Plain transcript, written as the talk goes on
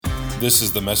This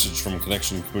is the message from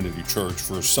Connection Community Church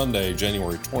for Sunday,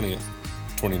 January 20th,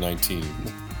 2019.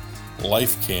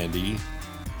 Life Candy,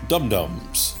 Dum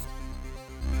Dums.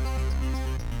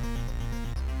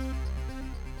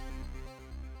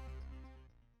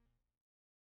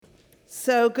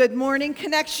 So good morning,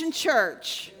 Connection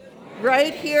Church,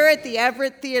 right here at the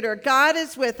Everett Theater. God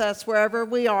is with us wherever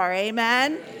we are.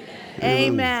 Amen?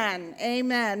 Amen.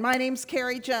 Amen. My name's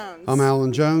Carrie Jones. I'm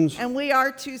Alan Jones. And we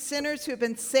are two sinners who have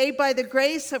been saved by the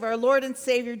grace of our Lord and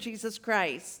Savior, Jesus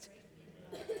Christ.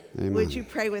 Amen. Would you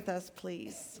pray with us,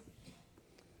 please?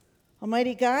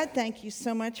 Almighty God, thank you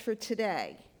so much for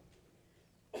today.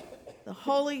 The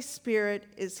Holy Spirit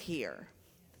is here.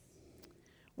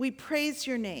 We praise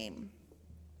your name.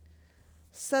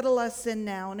 Settle us in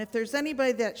now. And if there's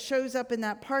anybody that shows up in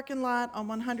that parking lot on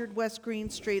 100 West Green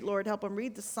Street, Lord, help them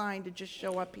read the sign to just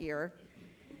show up here.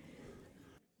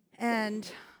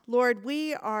 And Lord,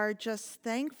 we are just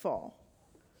thankful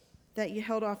that you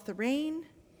held off the rain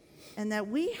and that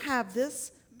we have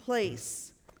this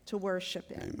place to worship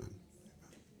in. Amen.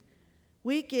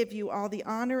 We give you all the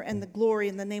honor and the glory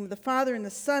in the name of the Father and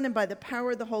the Son and by the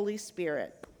power of the Holy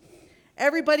Spirit.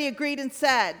 Everybody agreed and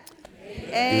said,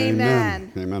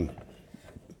 Amen. Amen.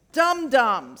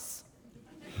 Dum-dums.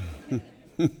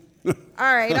 All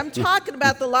right, I'm talking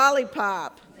about the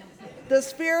lollipop, the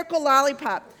spherical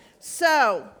lollipop.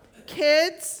 So,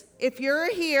 kids, if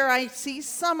you're here, I see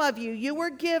some of you, you were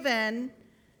given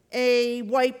a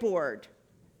whiteboard.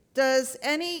 Does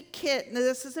any kid, now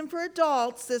this isn't for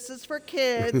adults, this is for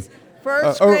kids,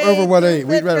 first grade over what through age?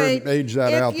 We'd fifth better grade. age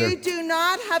that out there. If you do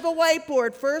not have a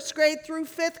whiteboard, first grade through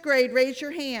fifth grade, raise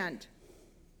your hand.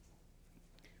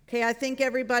 Okay, I think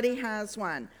everybody has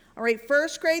one. All right,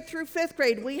 first grade through fifth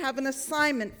grade, we have an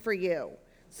assignment for you.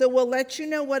 So we'll let you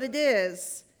know what it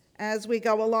is as we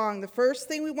go along. The first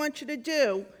thing we want you to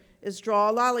do is draw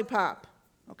a lollipop,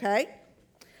 okay?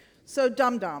 So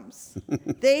dum-dums.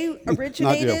 They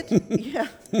originated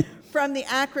from the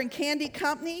Akron Candy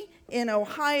Company in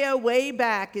Ohio way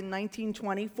back in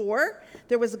 1924.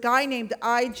 There was a guy named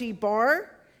I.G.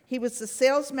 Barr. He was the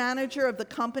sales manager of the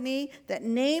company that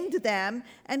named them,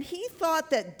 and he thought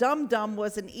that dum-dum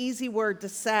was an easy word to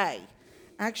say.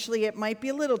 Actually, it might be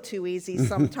a little too easy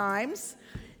sometimes.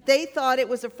 They thought it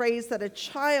was a phrase that a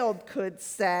child could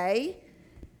say.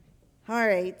 All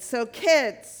right, so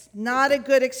kids, not a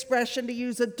good expression to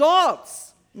use.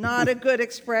 Adults, not a good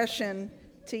expression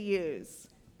to use.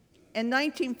 In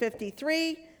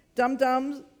 1953,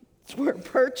 dum-dums were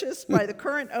purchased by the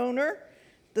current owner,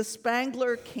 the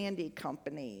Spangler Candy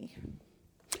Company.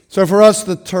 So for us,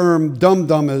 the term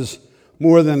dum-dum is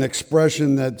more than an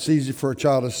expression that's easy for a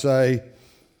child to say.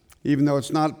 Even though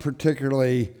it's not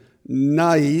particularly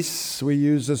nice, we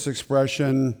use this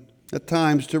expression at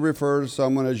times to refer to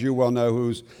someone, as you well know,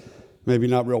 who's maybe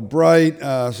not real bright,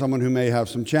 someone who may have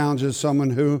some challenges, someone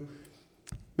who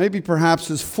maybe perhaps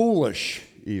is foolish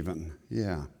even.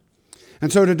 Yeah.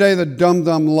 And so today the Dum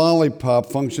Dum Lollipop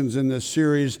functions in this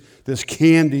series, this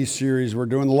candy series we're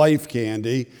doing, Life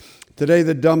Candy. Today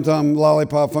the Dum Dum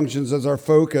Lollipop functions as our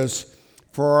focus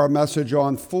for our message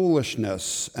on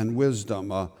foolishness and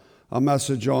wisdom, a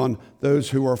message on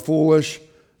those who are foolish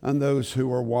and those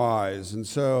who are wise. And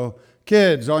so,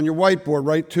 kids, on your whiteboard,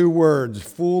 write two words,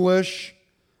 foolish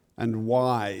and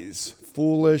wise.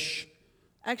 Foolish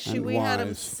Actually, and we had them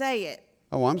wise. say it.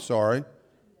 Oh, I'm sorry.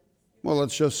 Well,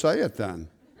 let's just say it then.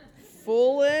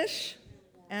 Foolish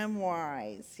and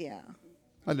wise, yeah.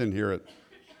 I didn't hear it.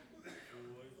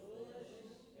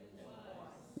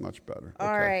 Much better.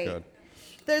 All right. Good.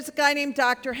 There's a guy named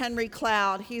Dr. Henry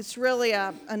Cloud. He's really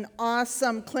an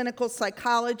awesome clinical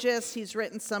psychologist. He's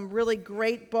written some really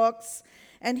great books,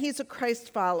 and he's a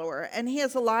Christ follower. And he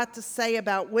has a lot to say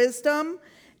about wisdom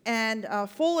and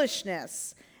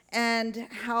foolishness and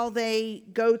how they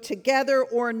go together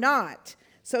or not.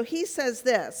 So he says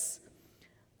this,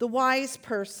 the wise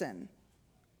person.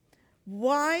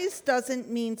 Wise doesn't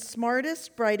mean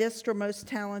smartest, brightest, or most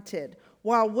talented.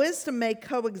 While wisdom may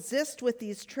coexist with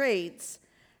these traits,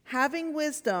 having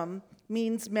wisdom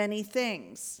means many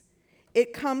things.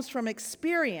 It comes from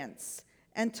experience,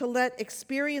 and to let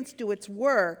experience do its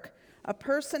work, a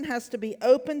person has to be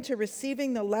open to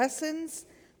receiving the lessons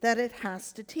that it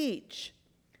has to teach.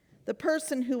 The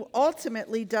person who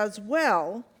ultimately does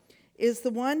well is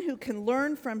the one who can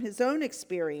learn from his own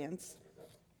experience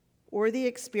or the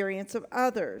experience of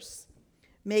others,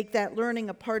 make that learning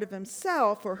a part of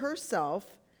himself or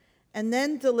herself, and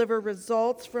then deliver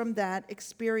results from that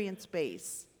experience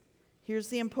base. Here's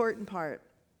the important part.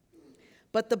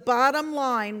 But the bottom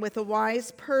line with a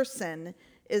wise person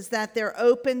is that they're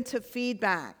open to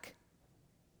feedback.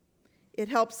 It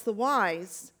helps the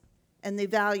wise, and they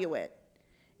value it.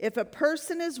 If a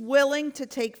person is willing to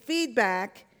take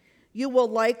feedback, you will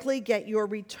likely get your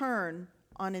return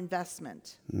on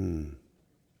investment. On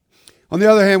the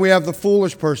other hand, we have the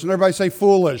foolish person. Everybody say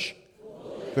foolish.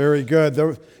 Very good.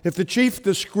 If the chief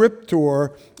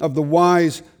descriptor of the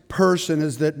wise person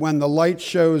is that when the light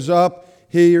shows up,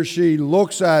 he or she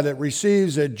looks at it,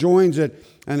 receives it, joins it,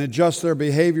 and adjusts their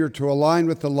behavior to align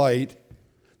with the light,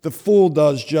 the fool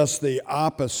does just the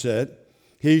opposite.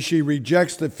 She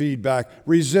rejects the feedback,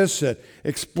 resists it,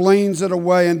 explains it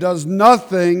away, and does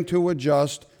nothing to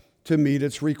adjust to meet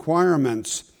its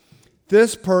requirements.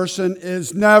 This person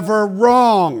is never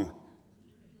wrong.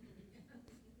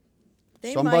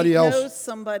 They Somebody might else, know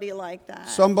somebody like that.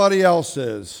 somebody else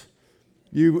is.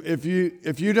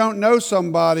 If you don't know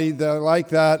somebody like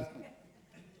that,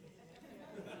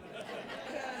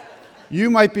 you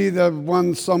might be the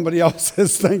one somebody else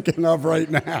is thinking of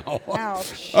right now.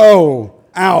 Ouch. Oh,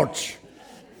 ouch.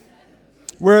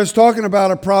 Whereas talking about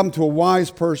a problem to a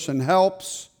wise person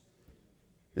helps,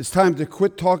 it's time to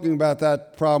quit talking about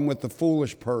that problem with the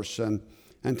foolish person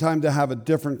and time to have a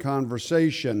different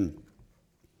conversation.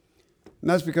 And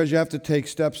that's because you have to take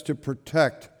steps to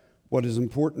protect what is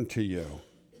important to you.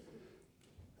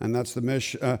 And that's the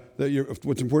mission,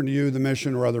 what's important to you, the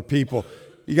mission, or other people.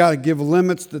 You got to give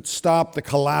limits that stop the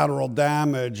collateral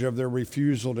damage of their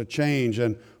refusal to change,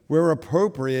 and where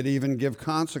appropriate, even give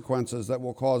consequences that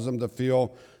will cause them to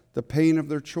feel the pain of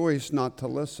their choice not to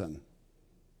listen.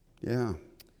 Yeah,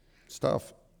 it's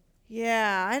tough.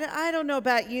 Yeah, I don't know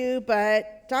about you,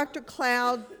 but Dr.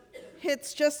 Cloud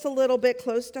hits just a little bit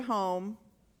close to home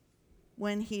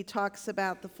when he talks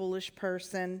about the foolish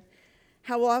person.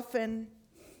 How often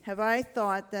have I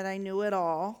thought that I knew it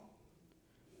all?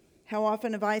 How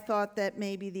often have I thought that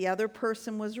maybe the other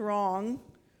person was wrong,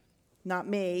 not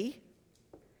me?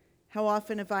 How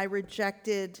often have I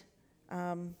rejected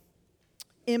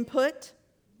input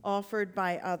offered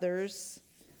by others,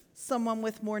 someone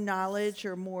with more knowledge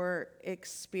or more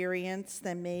experience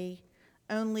than me,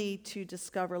 only to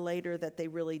discover later that they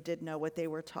really did know what they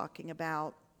were talking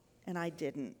about, and I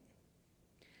didn't?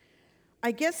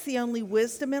 I guess the only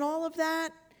wisdom in all of that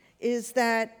is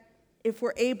that if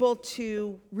we're able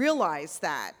to realize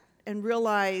that and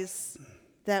realize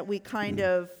that we kind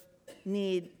of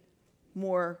need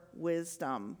more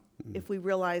wisdom, if we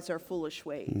realize our foolish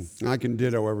ways. I can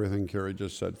ditto everything Carrie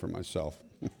just said for myself.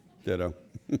 Ditto.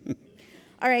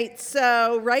 All right,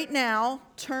 so right now,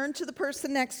 turn to the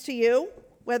person next to you,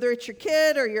 whether it's your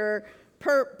kid or your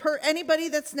anybody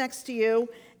that's next to you,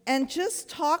 and just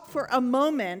talk for a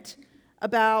moment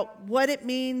about what it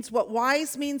means, what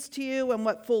wise means to you, and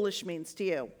what foolish means to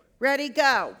you. Ready,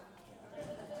 go.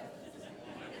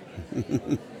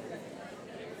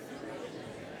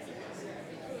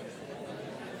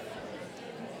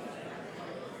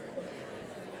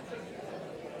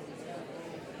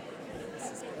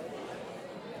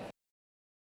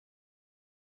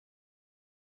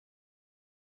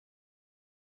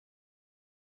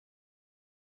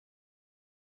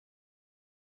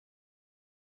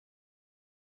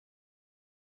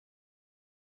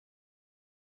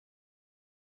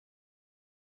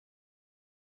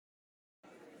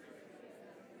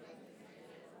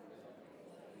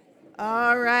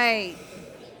 All right.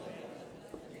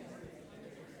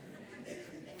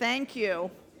 Thank you.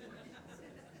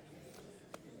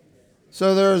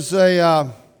 So there's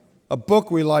a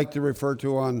book we like to refer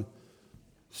to on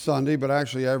Sunday, but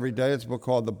actually every day. It's a book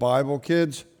called The Bible.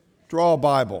 Kids, draw a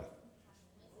Bible.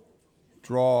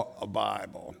 Draw a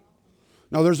Bible.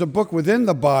 Now there's a book within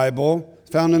the Bible,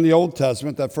 found in the Old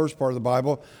Testament, that first part of the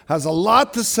Bible, has a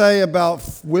lot to say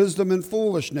about wisdom and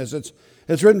foolishness.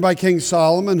 It's written by King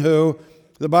Solomon, who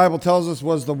the Bible tells us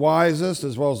was the wisest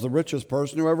as well as the richest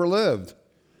person who ever lived.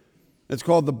 It's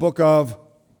called the book of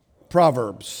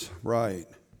Proverbs, right.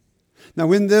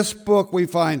 Now in this book we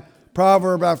find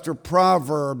proverb after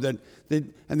proverb, and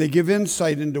they give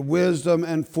insight into wisdom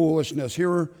and foolishness.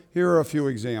 Here are a few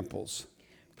examples.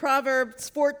 Proverbs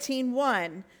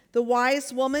 14:1, the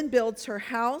wise woman builds her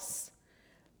house,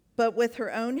 but with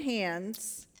her own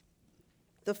hands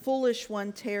the foolish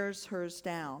one tears hers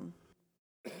down.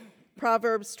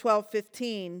 Proverbs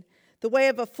 12:15, the way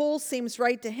of a fool seems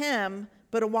right to him,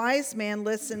 but a wise man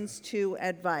listens to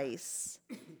advice.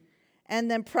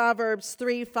 And then Proverbs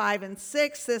 3:5 and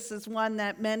 6, this is one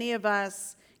that many of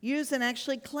us use and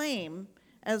actually claim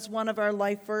as one of our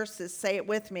life verses. Say it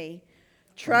with me.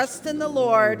 Trust in the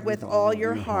Lord with all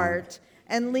your heart,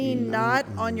 and lean not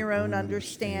on your own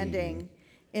understanding.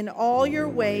 In all your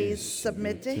ways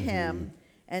submit to him,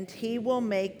 and he will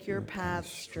make your path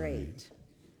straight.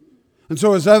 And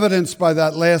so, as evidenced by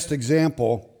that last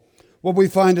example, what we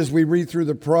find as we read through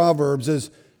the Proverbs is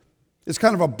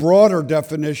kind of a broader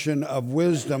definition of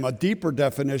wisdom, a deeper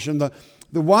definition. The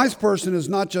wise person is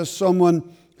not just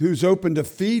someone who's open to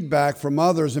feedback from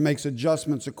others and makes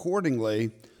adjustments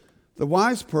accordingly. The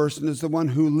wise person is the one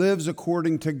who lives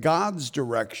according to God's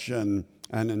direction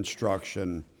and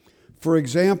instruction. For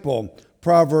example,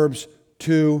 Proverbs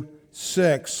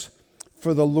 2:6,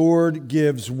 for the Lord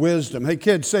gives wisdom. Hey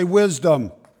kids, say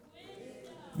wisdom.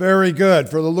 Very good.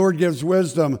 For the Lord gives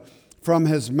wisdom from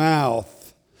his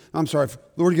mouth. The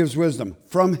Lord gives wisdom.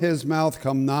 From his mouth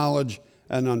come knowledge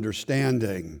and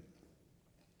understanding.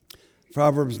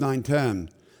 Proverbs 9:10.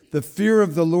 The fear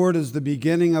of the Lord is the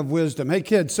beginning of wisdom. Hey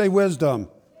kids, say wisdom.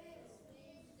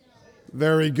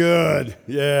 Very good.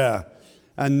 Yeah.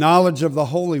 And knowledge of the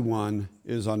Holy One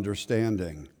is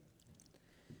understanding.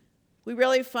 We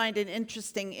really find an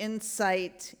interesting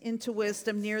insight into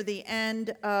wisdom near the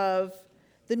end of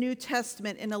the New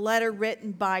Testament in a letter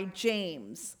written by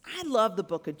James. I love the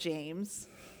book of James.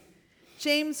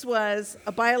 James was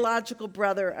a biological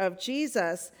brother of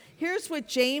Jesus. Here's what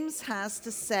James has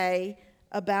to say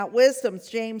about wisdom.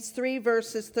 James 3,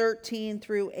 verses 13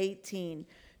 through 18.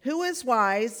 Who is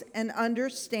wise and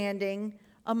understanding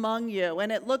among you?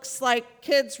 And it looks like,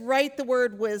 kids, write the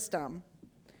word wisdom.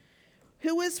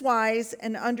 Who is wise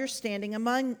and understanding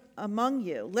among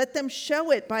you? Let them show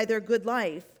it by their good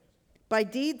life, by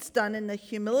deeds done in the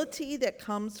humility that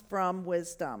comes from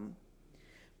wisdom.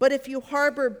 But if you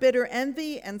harbor bitter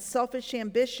envy and selfish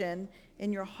ambition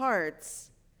in your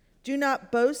hearts, do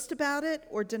not boast about it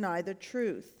or deny the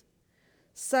truth.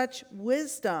 Such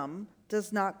wisdom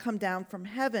does not come down from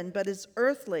heaven, but is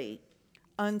earthly,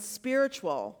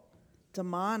 unspiritual,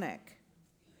 demonic.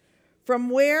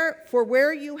 For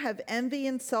where you have envy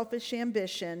and selfish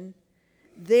ambition,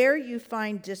 there you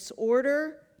find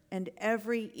disorder and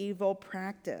every evil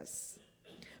practice.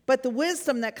 But the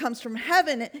wisdom that comes from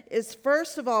heaven is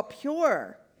first of all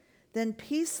pure, then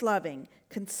peace-loving,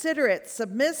 considerate,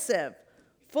 submissive,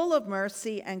 full of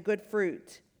mercy and good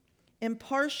fruit,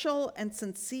 impartial and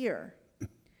sincere.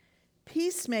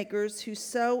 Peacemakers who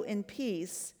sow in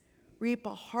peace reap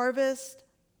a harvest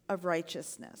of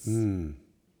righteousness.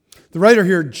 The writer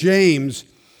here, James,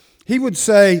 he would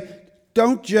say,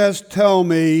 don't just tell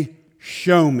me,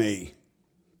 show me.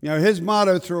 You know, his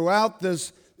motto throughout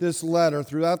this letter,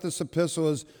 throughout this epistle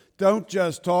is, don't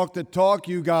just talk the talk,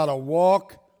 you got to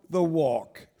walk the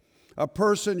walk. A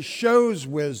person shows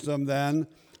wisdom then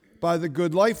by the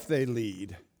good life they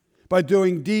lead, by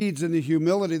doing deeds in the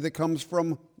humility that comes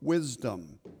from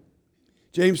wisdom.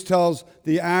 James tells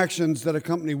the actions that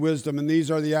accompany wisdom, and these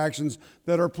are the actions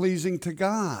that are pleasing to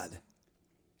God.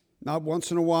 Not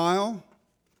once in a while,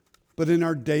 but in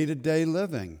our day-to-day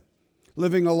living.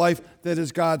 Living a life that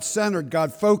is God-centered,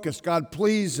 God-focused,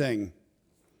 God-pleasing.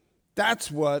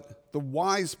 That's what the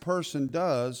wise person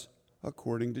does,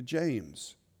 according to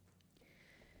James.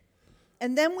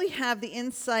 And then we have the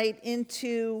insight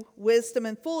into wisdom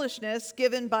and foolishness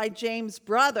given by James'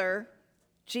 brother,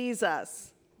 Jesus.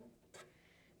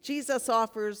 Jesus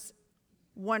offers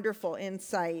wonderful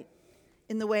insight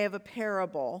in the way of a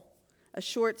parable, a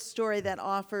short story that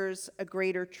offers a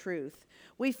greater truth.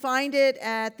 We find it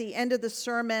at the end of the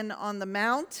Sermon on the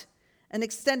Mount, an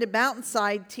extended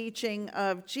mountainside teaching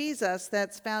of Jesus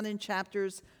that's found in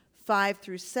chapters 5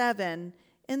 through 7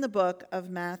 in the book of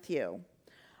Matthew.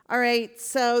 All right,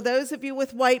 so those of you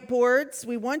with whiteboards,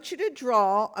 we want you to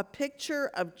draw a picture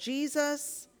of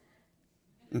Jesus.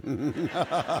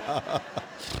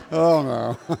 Oh,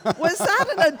 no. Was that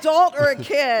an adult or a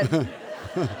kid?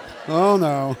 Oh,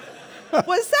 no.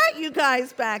 Was that you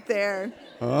guys back there?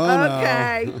 Oh,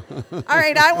 okay. No. All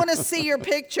right, I want to see your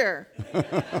picture.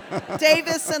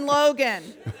 Davis and Logan.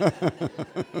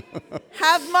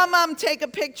 Have Mom take a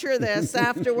picture of this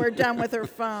after we're done with her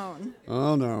phone.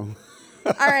 Oh, no.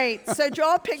 All right, so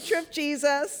draw a picture of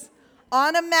Jesus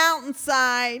on a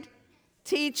mountainside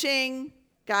teaching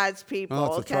God's people.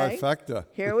 Oh, it's a trifecta.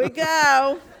 Here we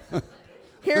go.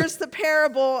 Here's the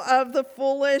parable of the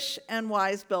foolish and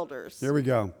wise builders. Here we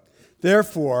go.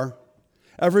 Therefore,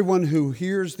 everyone who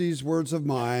hears these words of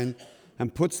mine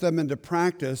and puts them into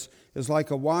practice is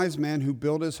like a wise man who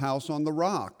built his house on the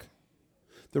rock.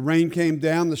 The rain came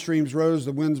down, the streams rose,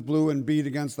 the winds blew and beat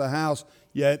against the house,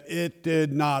 yet it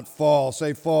did not fall.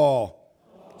 Say fall.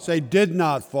 Say did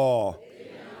not fall.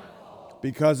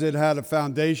 Because it had a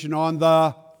foundation on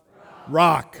the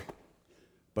rock.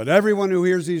 But everyone who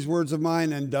hears these words of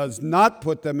mine and does not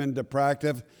put them into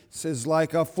practice is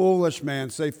like a foolish man.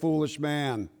 Say foolish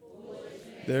man.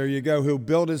 There you go. Who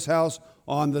built his house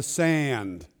on the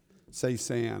sand. Say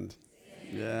sand.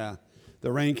 Yeah.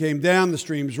 The rain came down, the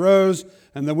streams rose,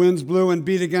 and the winds blew and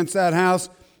beat against that house,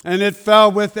 and it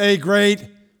fell with a great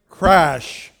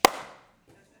crash.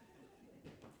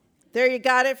 There you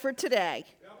got it for today.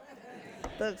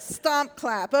 The stomp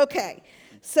clap. Okay.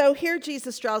 So here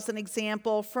Jesus draws an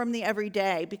example from the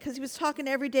everyday because he was talking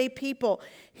to everyday people.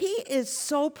 He is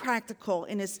so practical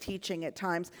in his teaching at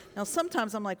times. Now,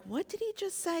 sometimes I'm like, what did he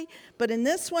just say? But in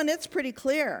this one, it's pretty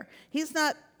clear. He's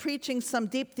not preaching some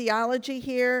deep theology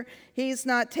here. He's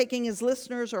not taking his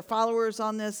listeners or followers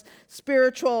on this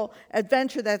spiritual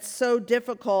adventure that's so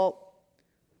difficult.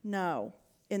 No.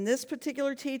 In this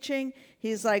particular teaching,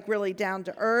 he's like really down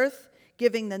to earth,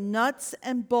 giving the nuts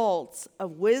and bolts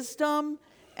of wisdom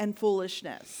and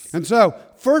foolishness. And so,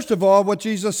 first of all, what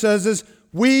Jesus says is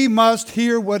we must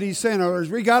hear what he's saying. In other words,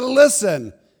 we got to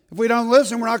listen. If we don't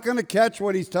listen, we're not going to catch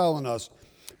what he's telling us.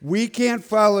 We can't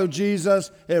follow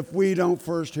Jesus if we don't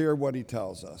first hear what he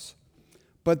tells us.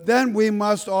 But then we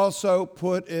must also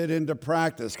put it into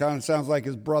practice. Kind of sounds like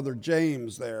his brother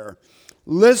James there.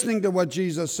 Listening to what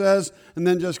Jesus says and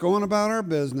then just going about our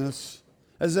business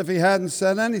as if he hadn't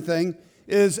said anything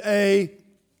is a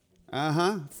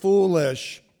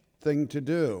foolish thing to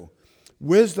do.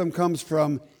 Wisdom comes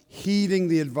from heeding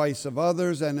the advice of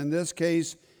others, and in this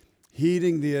case,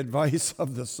 heeding the advice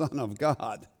of the Son of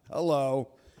God.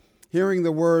 Hello. Hearing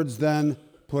the words, then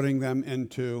putting them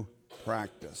into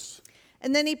practice.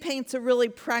 And then he paints a really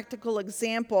practical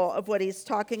example of what he's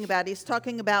talking about. He's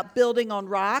talking about building on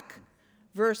rock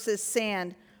versus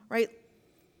sand, right?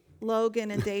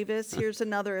 Logan and Davis, here's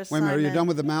another Wait a assignment. minute, are you done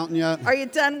with the mountain yet? Are you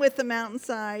done with the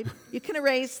mountainside? You can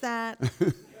erase that.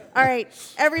 All right,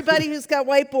 everybody who's got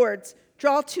whiteboards,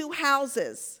 draw two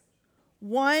houses.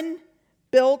 One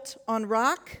built on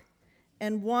rock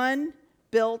and one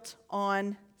built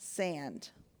on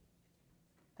sand.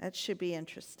 That should be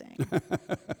interesting.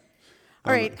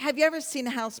 All right, have you ever seen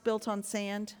a house built on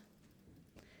sand?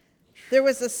 There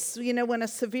was when a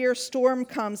severe storm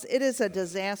comes, it is a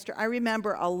disaster. I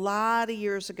remember a lot of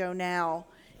years ago now,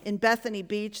 in Bethany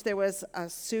Beach, there was a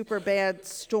super bad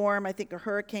storm. I think a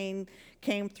hurricane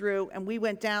came through, and we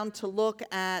went down to look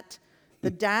at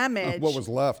the damage. What was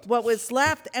left. What was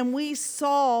left, and we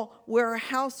saw where a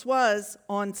house was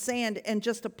on sand and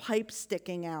just a pipe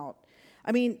sticking out.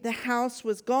 I mean, the house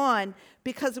was gone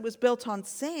because it was built on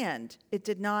sand. It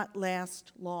did not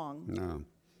last long. No.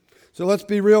 So let's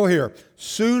be real here.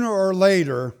 Sooner or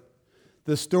later,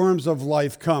 the storms of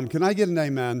life come. Can I get an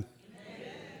amen?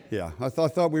 Amen. Yeah, I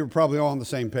thought we were probably all on the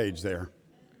same page there.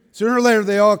 Sooner or later,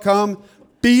 they all come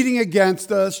beating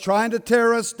against us, trying to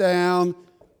tear us down,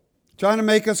 trying to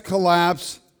make us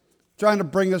collapse, trying to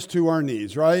bring us to our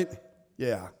knees, right?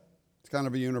 Yeah, it's kind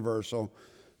of a universal.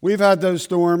 We've had those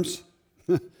storms,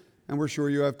 and we're sure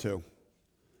you have too.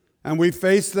 And we've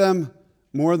faced them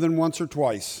more than once or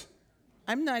twice.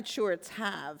 I'm not sure it's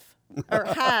have or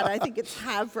had. I think it's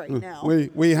have right now.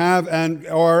 We have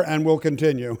and will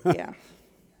continue. Yeah.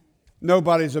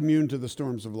 Nobody's immune to the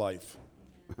storms of life.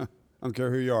 I don't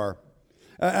care who you are.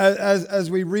 As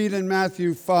we read in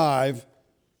Matthew 5,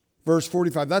 verse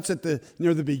 45, that's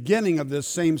near the beginning of this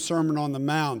same Sermon on the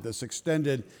Mount, this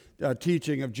extended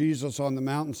teaching of Jesus on the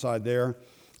mountainside there.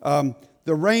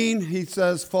 The rain, he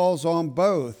says, falls on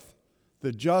both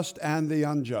the just and the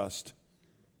unjust.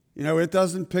 You know, it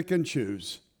doesn't pick and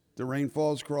choose. The rain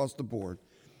falls across the board.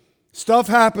 Stuff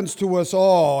happens to us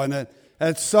all, and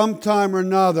at some time or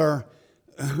another,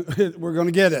 we're going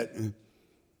to get it.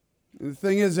 The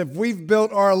thing is, if we've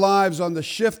built our lives on the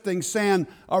shifting sand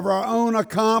of our own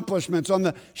accomplishments, on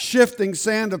the shifting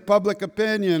sand of public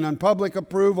opinion and public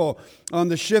approval, on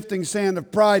the shifting sand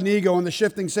of pride and ego, on the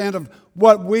shifting sand of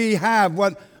what we have,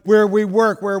 where we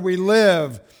work, where we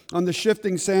live, on the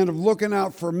shifting sand of looking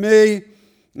out for me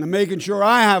and making sure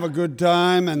I have a good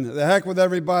time and the heck with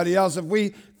everybody else. If we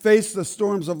face the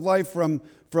storms of life from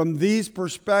these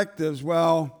perspectives,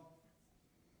 well,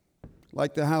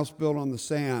 like the house built on the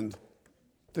sand,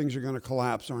 things are going to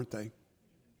collapse, aren't they?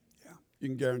 Yeah, you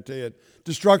can guarantee it.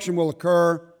 Destruction will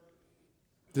occur.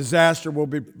 Disaster will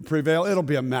prevail. It'll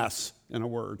be a mess, in a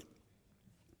word.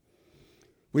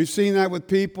 We've seen that with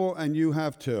people, and you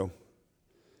have too.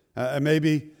 And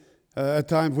maybe at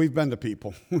times we've been the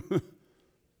people.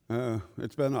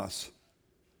 It's been us.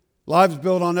 Lives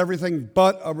built on everything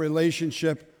but a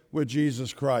relationship with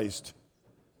Jesus Christ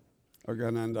are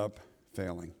going to end up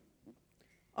failing.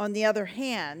 On the other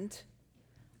hand,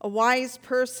 a wise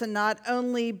person not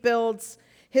only builds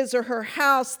his or her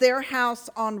house, their house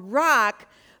on rock,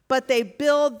 but they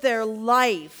build their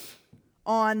life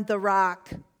on the rock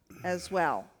as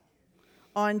well,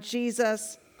 on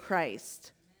Jesus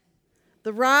Christ.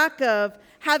 The rock of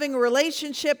having a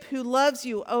relationship who loves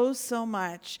you oh so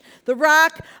much. The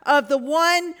rock of the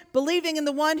one, believing in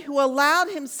the one who allowed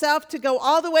himself to go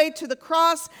all the way to the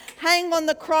cross, hang on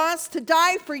the cross, to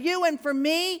die for you and for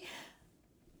me,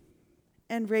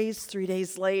 and raise 3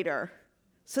 days later,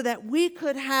 so that we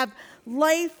could have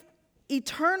life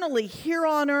eternally here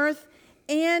on earth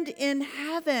and in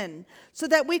heaven, so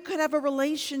that we could have a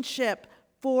relationship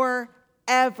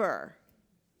forever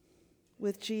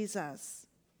with Jesus.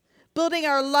 Building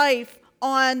our life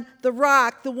on the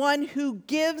rock, the one who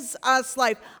gives us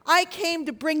life. I came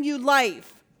to bring you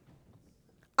life.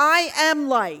 I am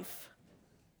life.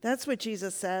 That's what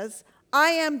Jesus says.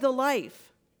 I am the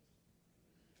life.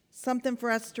 Something for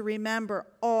us to remember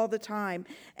all the time.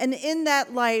 And in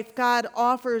that life, God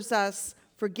offers us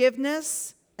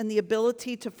forgiveness and the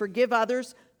ability to forgive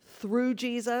others through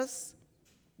Jesus,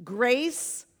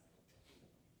 grace,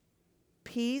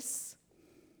 peace,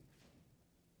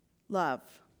 love.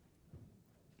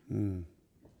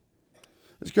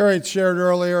 As Gary had shared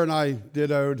earlier, and I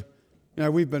dittoed,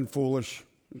 we've been foolish.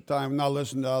 Time not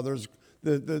listening to others,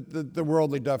 the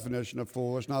worldly definition of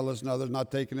foolish, not listening to others,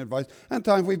 not taking advice. And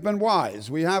times we've been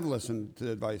wise. We have listened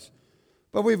to advice.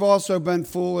 But we've also been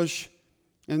foolish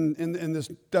in this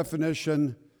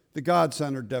definition, the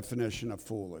God-centered definition of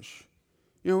foolish.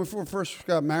 When we first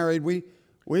got married,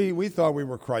 we thought we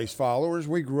were Christ followers.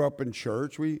 We grew up in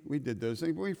church. We did those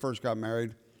things. When we first got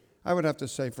married, I would have to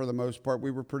say for the most part,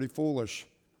 we were pretty foolish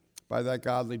by that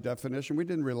godly definition. We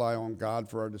didn't rely on God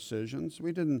for our decisions.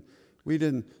 We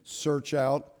didn't search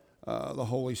out the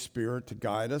Holy Spirit to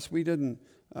guide us. We didn't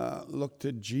look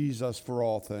to Jesus for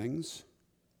all things.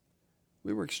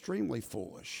 We were extremely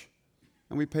foolish,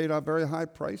 and we paid a very high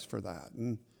price for that.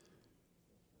 And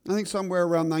I think somewhere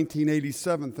around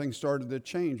 1987, things started to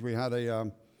change. We had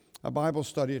a Bible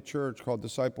study at church called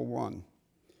Disciple One.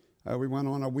 We went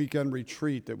on a weekend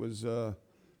retreat that was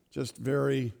just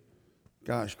very,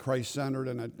 Christ-centered,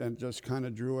 and it just kind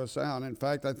of drew us out. In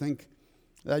fact, I think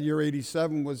that year,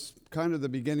 87, was kind of the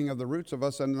beginning of the roots of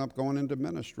us ending up going into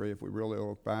ministry, if we really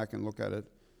look back and look at it.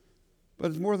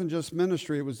 But it's more than just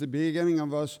ministry. It was the beginning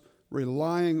of us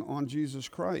relying on Jesus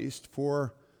Christ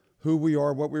for who we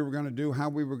are, what we were going to do, how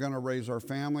we were going to raise our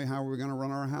family, how we were going to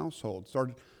run our household.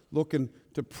 Started looking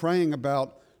to praying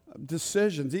about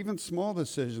decisions, even small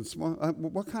decisions.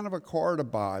 What kind of a car to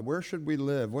buy? Where should we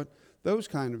live? Those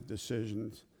kind of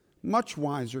decisions. Much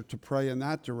wiser to pray in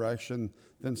that direction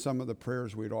than some of the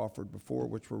prayers we'd offered before,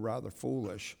 which were rather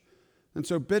foolish. And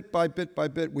so bit by bit by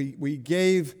bit, we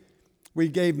gave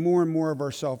more and more of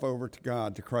ourselves over to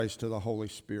God, to Christ, to the Holy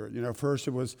Spirit. First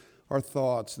it was our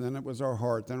thoughts, then it was our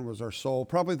heart, then it was our soul.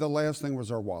 Probably the last thing was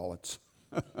our wallets.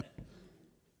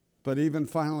 But even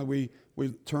finally, we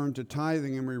turned to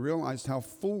tithing, and we realized how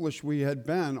foolish we had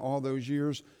been all those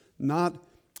years, not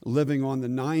living on the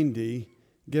 90,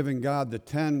 giving God the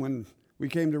 10, when we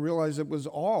came to realize it was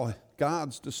all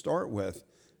God's to start with.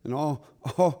 And all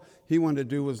he wanted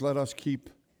to do was let us keep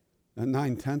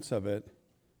 9/10 of it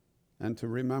and to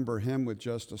remember him with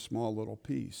just a small little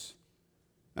piece.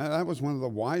 And that was one of the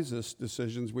wisest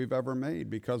decisions we've ever made,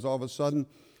 because all of a sudden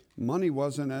money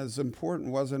wasn't as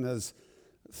important, wasn't as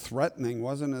threatening,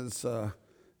 wasn't as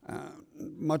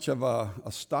much of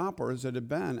a stopper as it had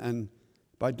been. And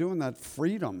by doing that,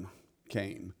 freedom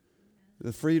came.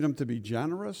 The freedom to be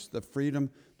generous, the freedom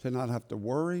to not have to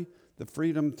worry, the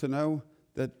freedom to know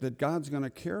that God's going to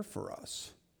care for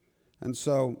us. And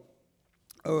so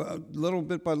little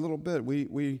bit by little bit,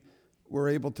 we were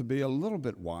able to be a little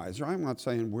bit wiser. I'm not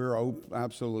saying we're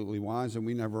absolutely wise and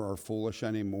we never are foolish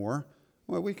anymore.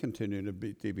 Well, we continue to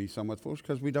be somewhat foolish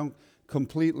because we don't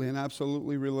completely and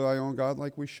absolutely rely on God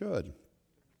like we should.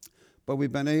 But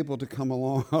we've been able to come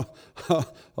along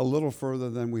a little further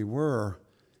than we were,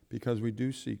 because we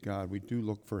do seek God. We do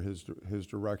look for his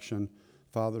direction,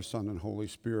 Father, Son, and Holy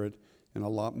Spirit, in a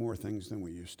lot more things than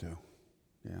we used to.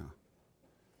 Yeah.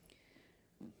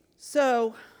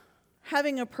 So,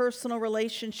 having a personal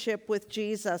relationship with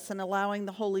Jesus and allowing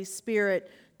the Holy Spirit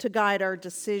to guide our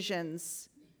decisions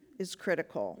is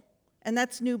critical. And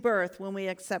that's new birth when we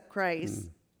accept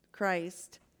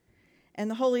Christ. And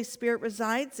the Holy Spirit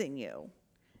resides in you.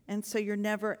 And so you're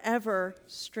never, ever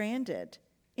stranded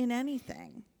in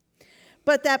anything.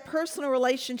 But that personal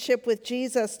relationship with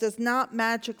Jesus does not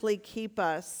magically keep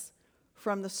us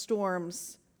from the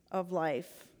storms of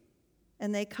life.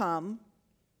 And they come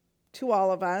to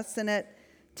all of us. And at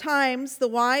times, the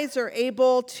wise are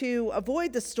able to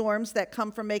avoid the storms that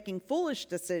come from making foolish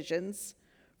decisions,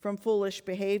 from foolish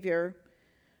behavior.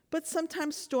 But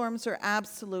sometimes storms are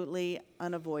absolutely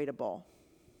unavoidable.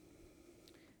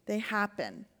 They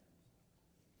happen.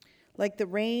 like the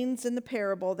rains in the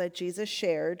parable that Jesus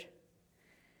shared.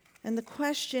 And the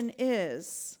question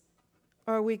is,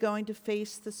 are we going to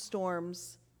face the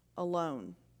storms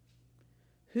alone?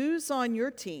 Who's on your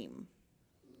team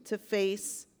to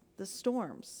face the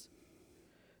storms?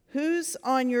 Who's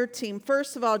on your team?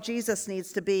 First of all, Jesus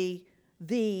needs to be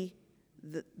the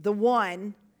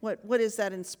one. What is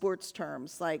that in sports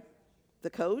terms? Like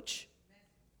the coach?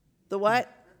 The what?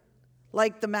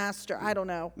 Like the master. I don't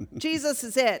know. Jesus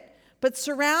is it. But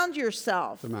surround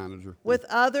yourself The manager. with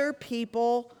other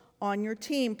people on your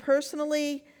team.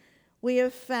 Personally, we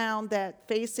have found that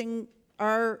facing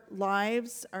our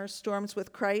lives, our storms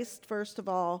with Christ, first of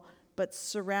all, but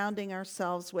surrounding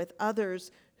ourselves with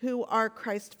others who are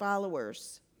Christ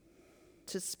followers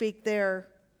to speak their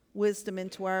wisdom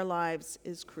into our lives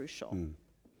is crucial.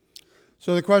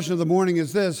 So the question of the morning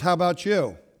is this: how about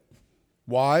you?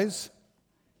 Wise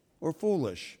or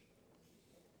foolish?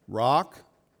 Rock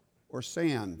or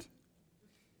sand?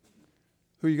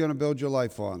 Who are you going to build your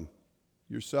life on?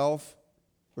 Yourself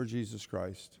or Jesus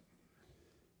Christ?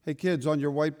 Hey kids, on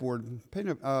your whiteboard,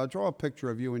 draw a picture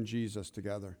of you and Jesus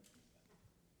together.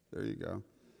 There you go.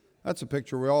 That's a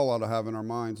picture we all ought to have in our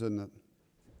minds, isn't it?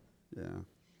 Yeah.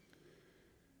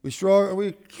 We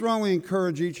strongly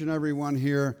encourage each and every one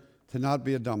here to not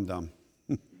be a dum-dum,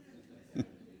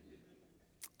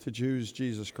 to choose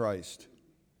Jesus Christ.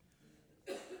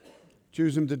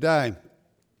 Choose him today.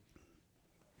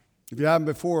 If you haven't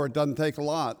before, it doesn't take a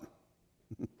lot.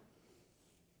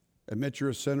 Admit you're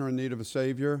a sinner in need of a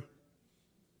Savior.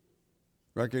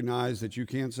 Recognize that you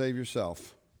can't save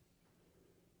yourself.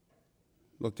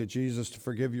 Look to Jesus to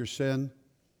forgive your sin.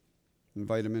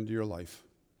 Invite him into your life.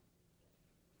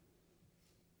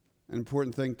 An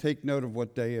important thing, take note of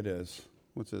what day it is.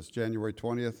 What's this, January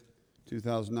 20th,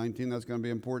 2019? That's going to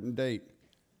be an important date.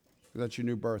 That's your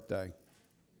new birthday.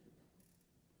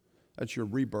 That's your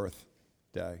rebirth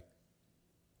day,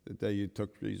 the day you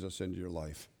took Jesus into your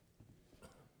life.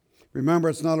 Remember,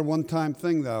 it's not a one-time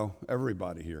thing, though,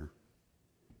 everybody here.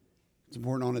 It's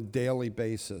important on a daily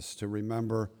basis to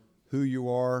remember who you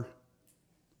are,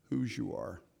 whose you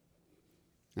are,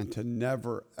 and to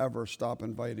never, ever stop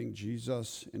inviting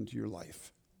Jesus into your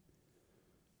life.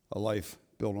 A life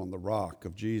built on the rock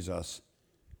of Jesus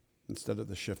instead of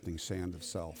the shifting sand of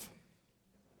self.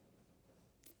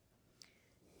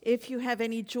 If you have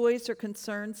any joys or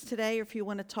concerns today, or if you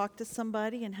want to talk to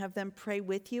somebody and have them pray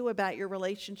with you about your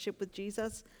relationship with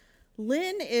Jesus,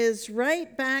 Lynn is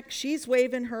right back. She's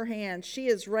waving her hand. She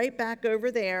is right back over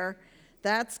there.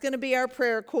 That's going to be our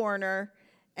prayer corner,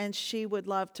 and she would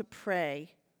love to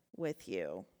pray with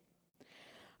you.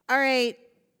 All right,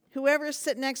 whoever's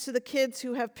sitting next to the kids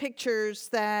who have pictures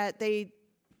that they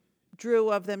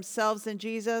drew of themselves and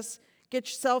Jesus, get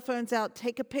your cell phones out,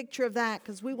 take a picture of that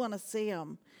because we want to see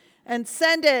them. And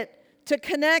send it to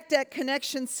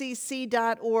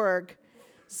connect@connectioncc.org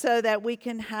so that we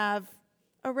can have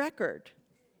a record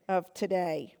of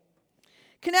today.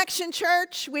 Connection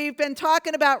Church, we've been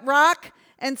talking about rock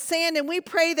and sand, and we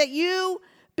pray that you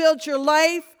build your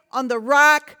life on the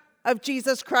rock of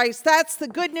Jesus Christ. That's the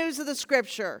good news of the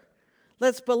Scripture.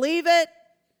 Let's believe it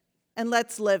and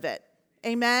let's live it.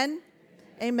 Amen?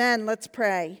 Amen. Let's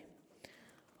pray.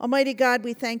 Almighty God,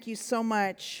 we thank you so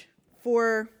much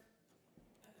for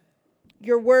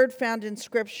your word found in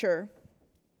Scripture,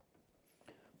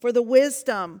 for the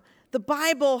wisdom. The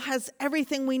Bible has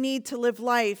everything we need to live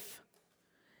life.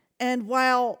 And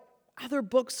while other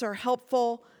books are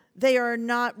helpful, they are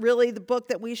not really the book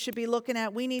that we should be looking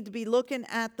at. We need to be looking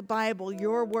at the Bible,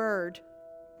 your word,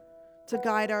 to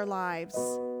guide our lives.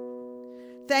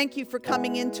 Thank you for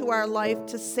coming into our life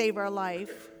to save our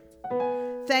life.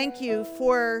 Thank you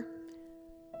for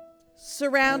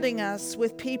surrounding us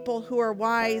with people who are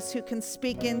wise, who can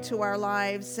speak into our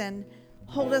lives and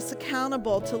hold us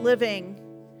accountable to living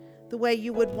the way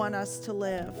you would want us to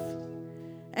live.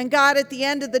 And God, at the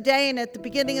end of the day and at the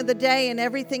beginning of the day and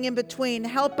everything in between,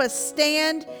 help us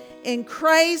stand in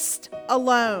Christ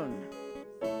alone.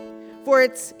 For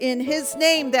it's in his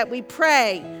name that we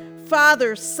pray,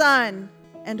 Father, Son,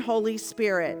 and Holy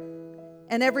Spirit.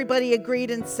 And everybody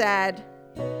agreed and said,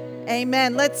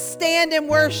 amen. Let's stand and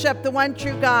worship the one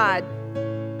true God.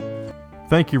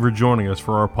 Thank you for joining us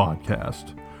for our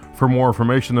podcast. For more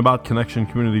information about Connection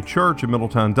Community Church in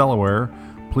Middletown, Delaware,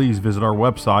 please visit our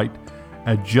website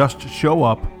at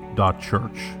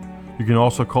justshowup.church. You can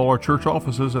also call our church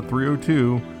offices at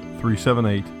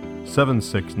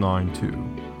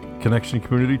 302-378-7692. Connection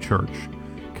Community Church,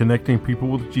 connecting people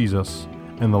with Jesus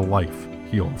and the life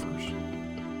he offers.